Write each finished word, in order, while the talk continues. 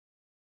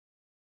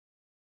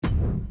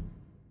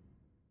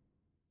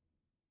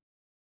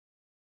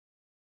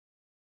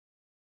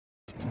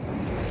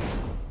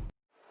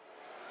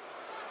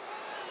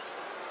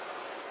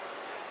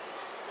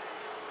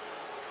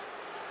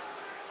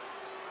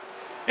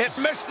It's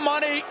Miss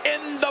Money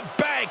in the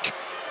Bank.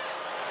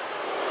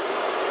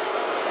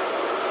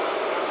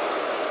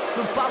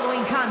 The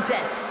following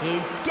contest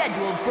is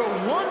scheduled for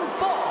one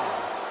fall.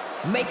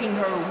 Making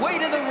her way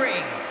to the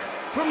ring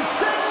from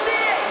San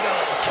Diego,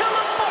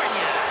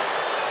 California,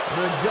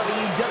 the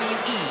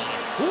WWE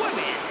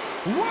Women's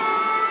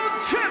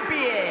World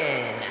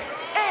Champion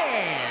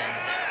and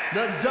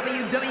the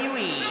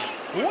WWE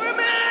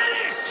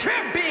Women's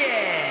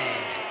Champion,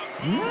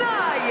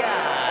 NiA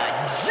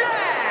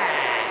JaX.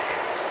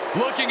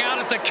 Looking out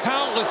at the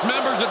countless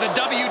members of the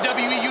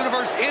WWE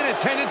Universe in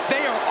attendance,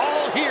 they are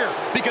all here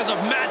because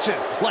of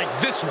matches like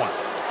this one.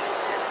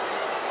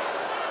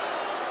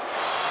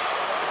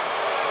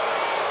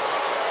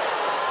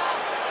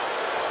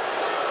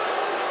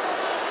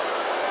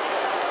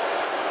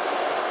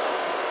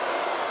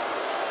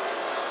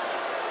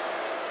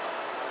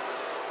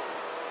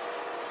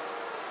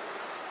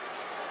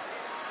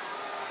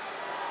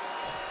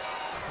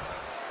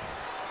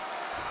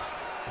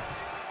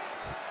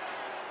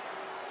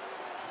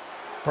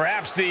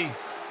 Perhaps the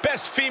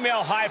best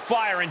female high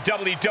flyer in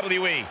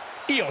WWE,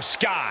 iYo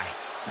SkY.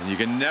 And you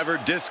can never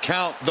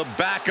discount the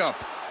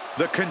backup,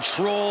 the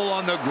control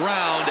on the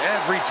ground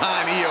every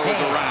time iYo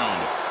is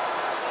around.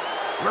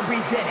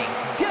 Representing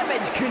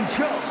Damage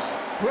Control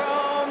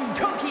from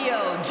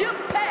Tokyo,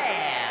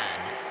 Japan,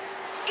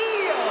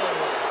 iYo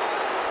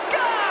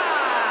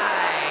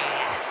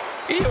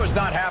SkY. iYo is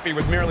not happy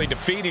with merely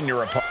defeating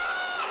your opponent.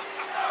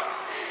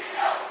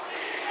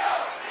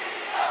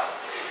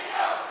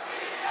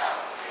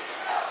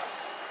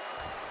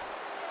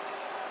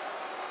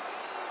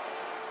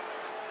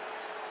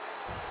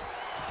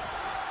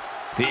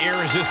 The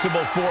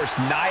irresistible force,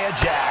 NiA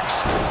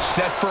JaX,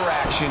 set for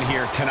action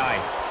here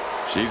tonight.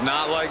 She's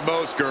not like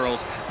most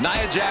girls.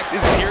 NiA JaX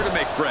isn't here to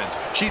make friends.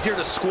 She's here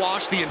to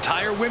squash the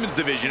entire women's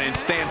division and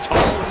stand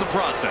tall in the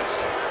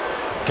process.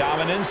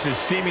 Dominance is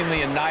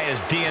seemingly in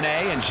NiA's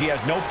DNA, and she has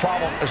no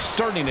problem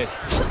asserting it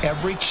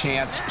every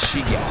chance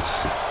she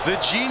gets. The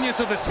genius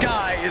of the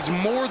SkY is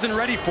more than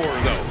ready for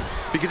her, though.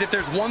 Because if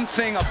there's one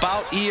thing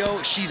about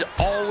iYo, she's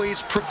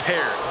always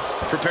prepared.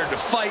 Prepared to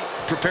fight,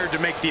 prepared to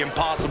make the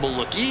impossible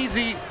look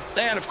easy,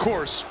 and, of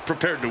course,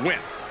 prepared to win.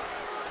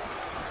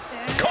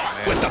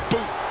 Caught with the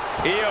boot.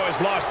 iYo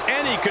has lost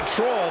any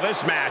control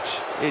this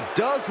match. It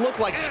does look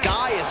like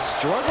SkY is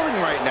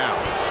struggling right now.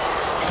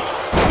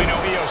 We know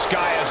iYo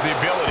SkY has the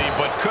ability,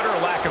 but could her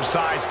lack of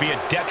size be a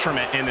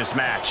detriment in this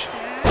match?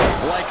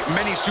 Like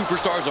many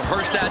superstars of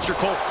her stature,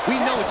 Cole, we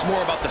know it's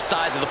more about the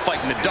size of the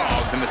fight in the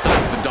dog than the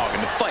size of the dog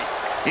in the fight.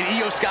 And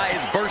iYo SkY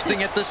is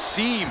bursting at the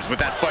seams with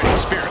that fighting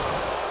spirit.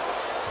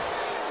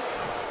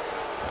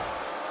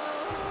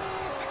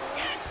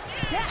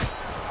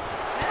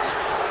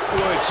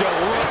 Would you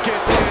look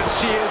at this?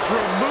 She is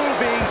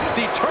removing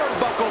the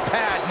turnbuckle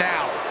pad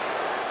now.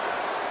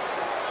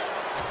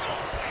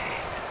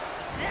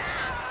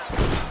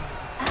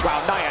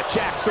 Wow, NiA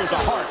JaX throws a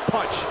hard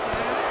punch.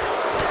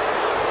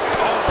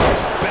 Oh,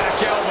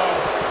 back elbow.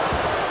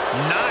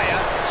 NiA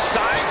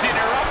sizing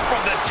her up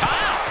from the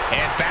top.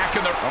 And back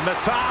in the... From the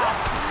top.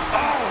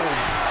 Oh!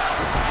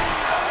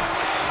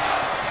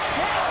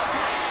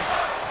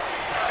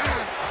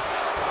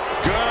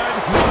 Good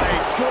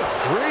night. Good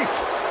grief.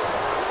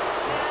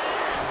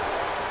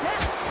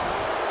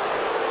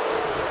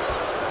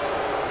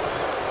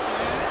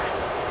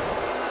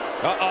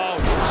 Uh-oh.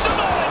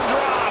 Samoan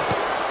drop.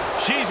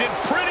 She's in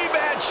pretty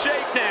bad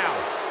shape now.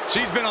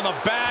 She's been on the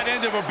bad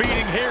end of a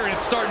beating here, and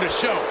it's starting to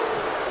show.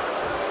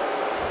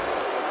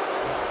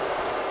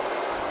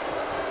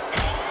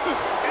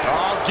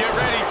 Oh, get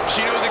ready.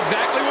 She knows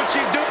exactly what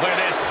she's doing. Look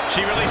at this.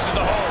 She releases the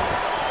hold.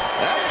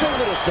 That's a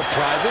little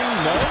surprising,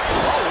 no?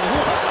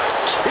 Oh, what a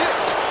kick.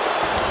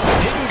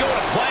 Didn't go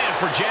to plan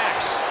for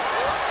JaX.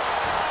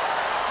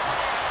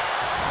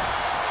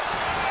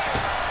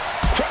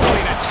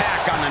 Crippling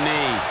attack on the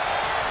knee.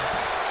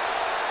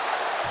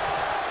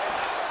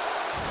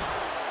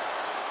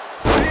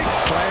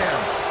 Slam.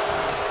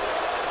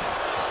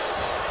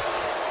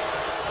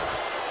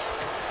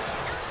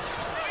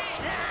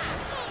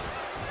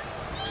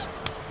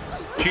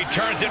 She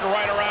turns it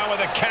right around with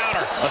a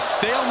counter. A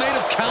stalemate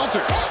of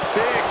counters.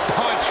 Big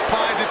punch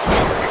finds its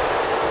mark.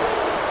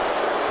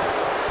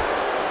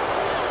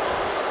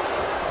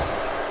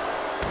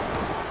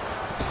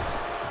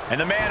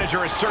 And the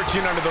manager is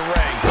searching under the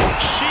ring.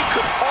 She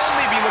could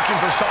only be looking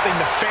for something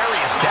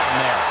nefarious down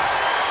there.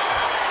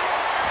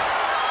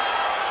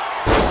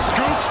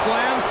 Scoop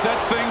slam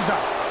sets things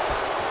up.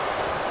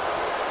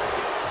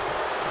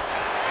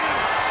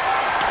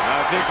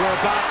 I think we're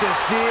about to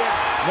see it.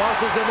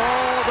 Muscles him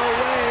all the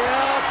way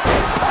up.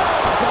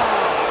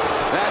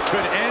 Powerbomb. That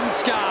could end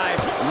SkY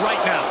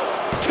right now.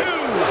 2.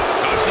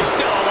 Oh, she's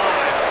still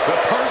alive. The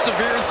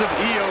perseverance of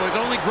iYo has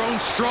only grown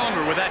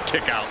stronger with that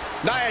kick out.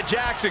 NiA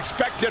JaX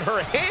expected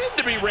her hand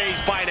to be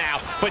raised by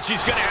now, but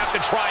she's going to have to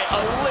try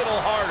a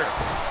little harder.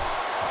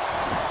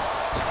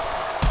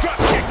 Drop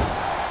kick.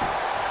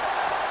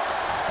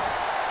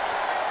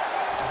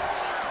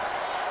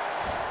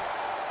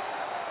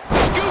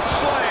 Scoop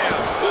slam.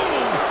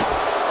 Ooh.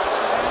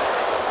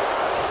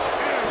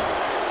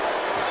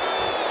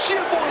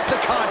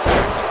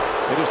 contact.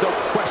 And there's no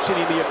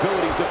questioning the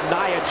abilities of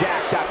NiA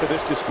JaX after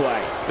this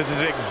display. This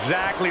is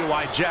exactly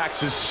why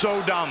JaX is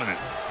so dominant.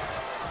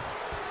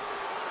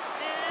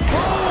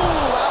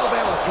 Oh,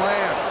 Alabama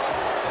slam.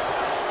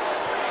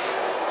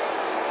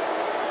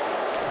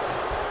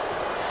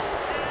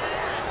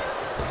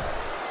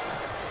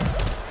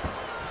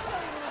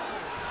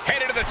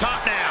 Headed to the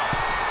top now.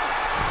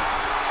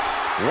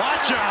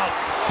 Watch out.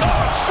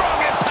 Oh,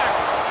 strong impact.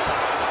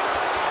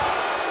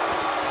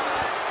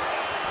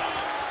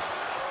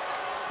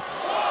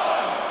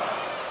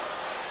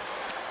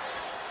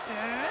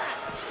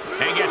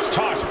 And gets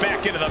tossed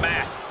back into the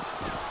mat.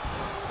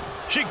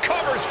 She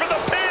covers for the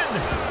pin.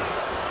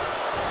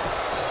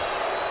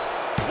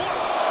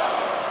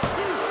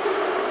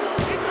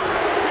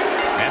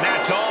 And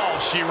that's all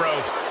she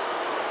wrote.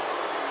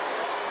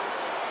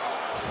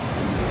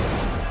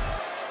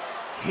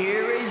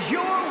 Here is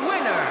your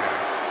winner,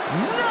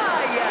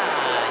 NiA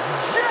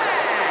JaX!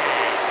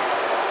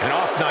 An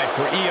off night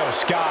for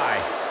SkY.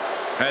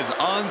 As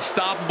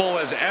unstoppable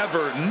as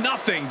ever,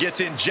 nothing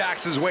gets in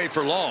JaX's way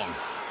for long.